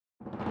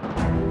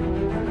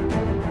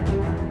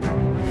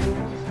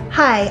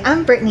Hi,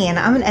 I'm Brittany and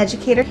I'm an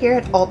educator here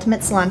at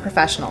Ultimate Salon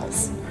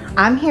Professionals.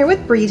 I'm here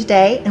with Bree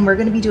today and we're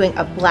going to be doing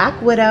a Black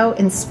Widow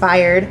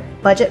inspired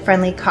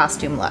budget-friendly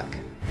costume look.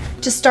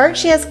 To start,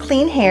 she has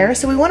clean hair,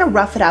 so we want to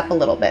rough it up a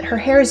little bit. Her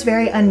hair is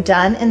very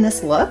undone in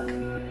this look.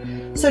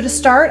 So to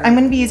start, I'm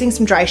going to be using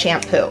some dry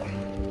shampoo.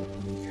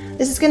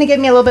 This is going to give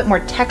me a little bit more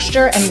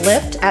texture and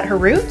lift at her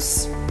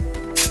roots,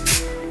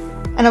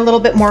 and a little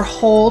bit more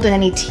hold in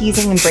any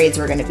teasing and braids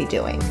we're going to be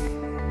doing.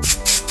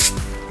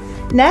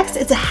 Next,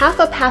 it's a half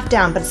up, half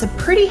down, but it's a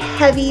pretty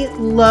heavy,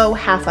 low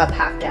half up,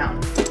 half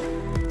down.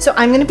 So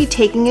I'm going to be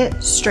taking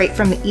it straight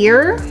from the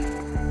ear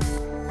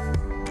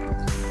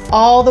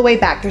all the way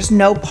back. There's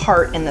no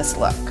part in this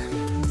look.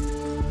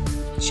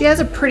 She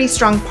has a pretty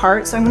strong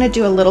part, so I'm going to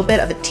do a little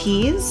bit of a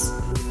tease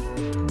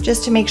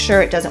just to make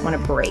sure it doesn't want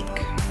to break.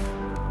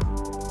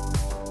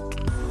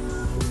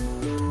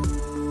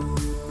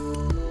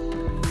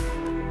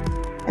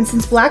 And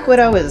since Black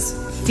Widow is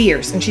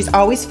fierce and she's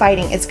always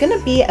fighting, it's going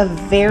to be a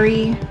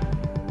very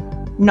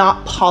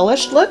not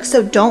polished look,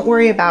 so don't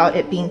worry about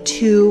it being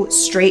too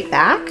straight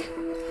back.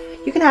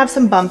 You can have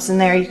some bumps in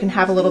there, you can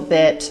have a little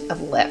bit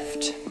of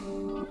lift.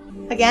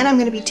 Again, I'm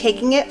going to be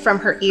taking it from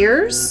her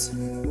ears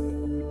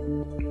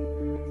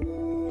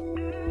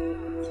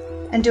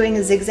and doing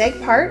a zigzag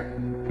part,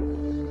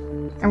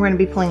 and we're going to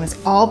be pulling this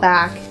all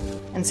back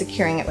and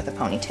securing it with a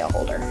ponytail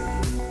holder,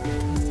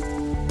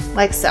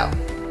 like so.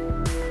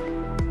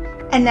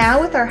 And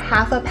now with our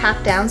half up,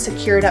 half down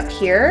secured up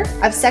here,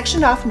 I've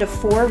sectioned off into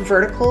 4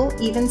 vertical,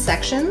 even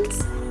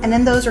sections, and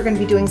then those are going to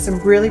be doing some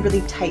really,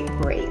 really tight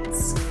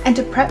braids. And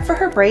to prep for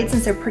her braids,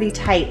 since they're pretty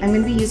tight, I'm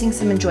going to be using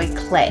some Enjoy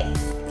Clay.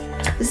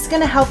 This is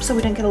going to help so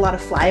we don't get a lot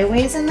of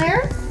flyaways in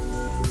there,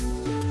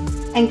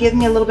 and give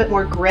me a little bit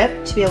more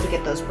grip to be able to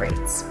get those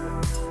braids.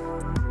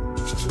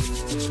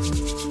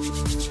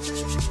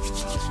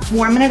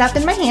 Warming it up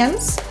in my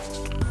hands.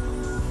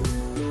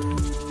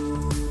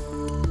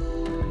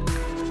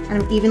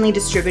 And I'm evenly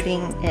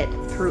distributing it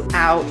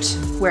throughout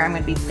where I'm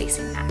going to be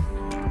placing that.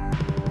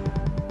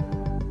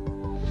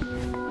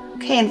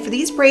 Okay, and for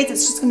these braids,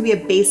 it's just going to be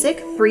a basic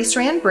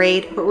 3-strand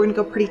braid, but we're going to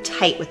go pretty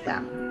tight with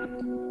them.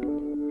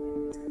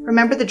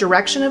 Remember, the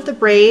direction of the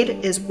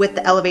braid is with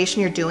the elevation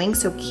you're doing,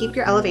 so keep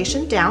your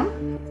elevation down.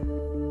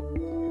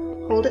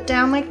 Hold it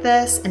down like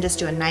this and just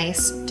do a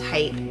nice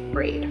tight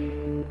braid.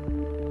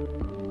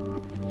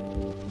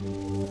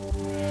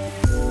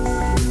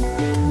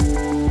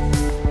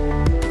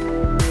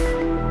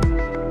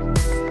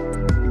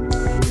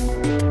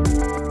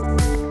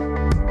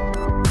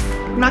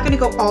 I'm not going to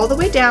go all the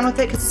way down with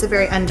it because it's a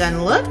very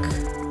undone look.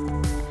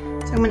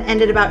 So I'm going to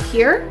end it about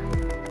here,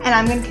 and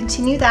I'm going to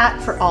continue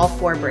that for all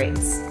 4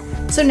 braids.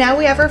 So now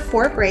we have our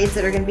 4 braids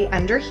that are going to be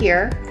under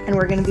here, and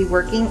we're going to be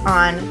working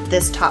on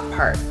this top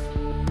part.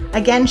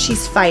 Again,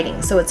 she's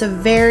fighting, so it's a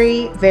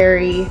very,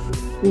 very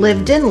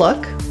lived-in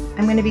look.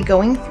 I'm going to be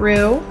going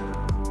through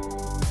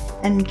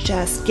and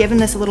just giving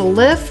this a little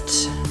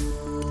lift,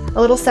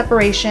 a little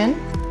separation.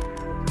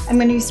 I'm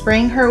going to be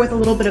spraying her with a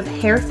little bit of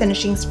hair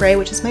finishing spray,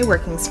 which is my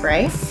working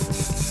spray.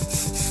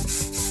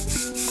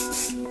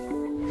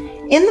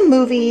 In the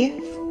movie,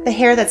 the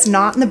hair that's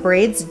not in the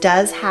braids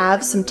does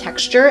have some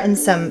texture and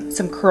some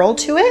curl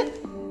to it.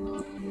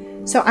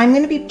 So I'm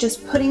going to be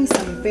just putting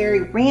some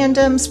very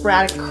random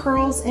sporadic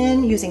curls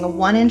in using a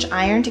 1-inch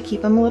iron to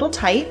keep them a little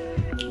tight.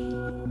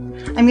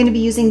 I'm going to be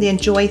using the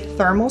Enjoy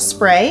Thermal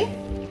Spray.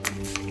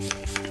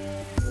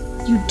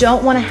 You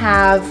don't want to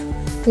have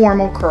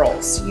formal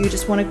curls. You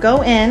just want to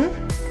go in,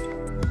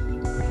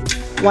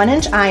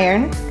 1-inch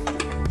iron,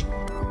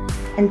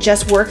 and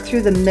just work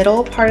through the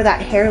middle part of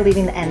that hair,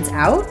 leaving the ends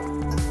out.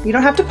 You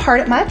don't have to part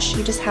it much,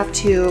 you just have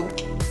to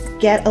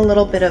get a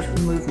little bit of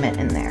movement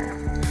in there.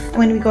 I'm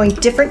going to be going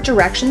different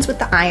directions with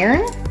the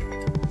iron.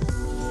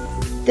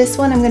 This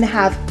one I'm going to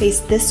have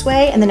face this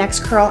way, and the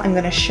next curl I'm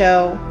going to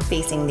show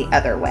facing the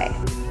other way.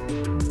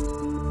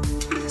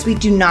 So we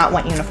do not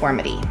want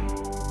uniformity.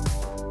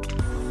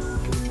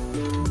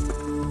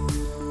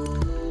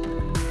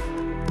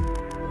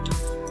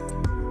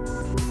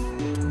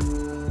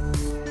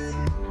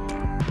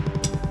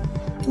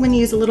 I'm going to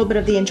use a little bit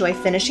of the Enjoy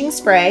Finishing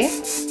Spray.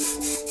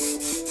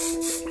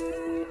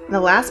 And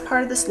the last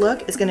part of this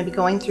look is going to be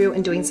going through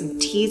and doing some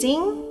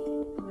teasing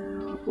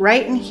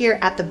right in here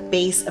at the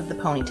base of the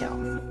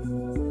ponytail.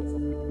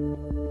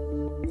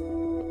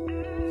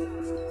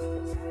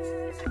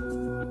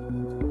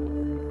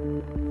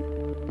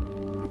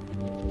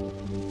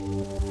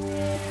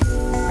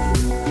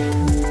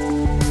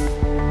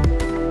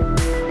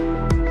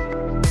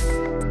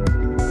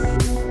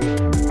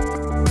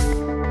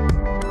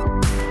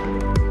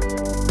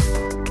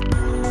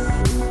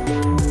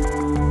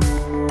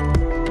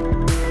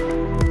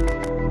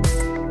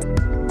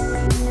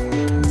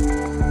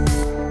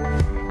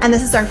 And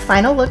this is our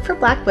final look for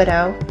Black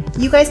Widow.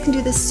 You guys can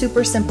do this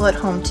super simple at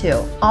home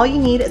too. All you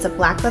need is a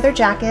black leather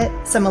jacket,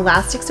 some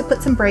elastics to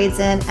put some braids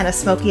in, and a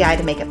smoky eye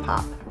to make it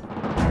pop.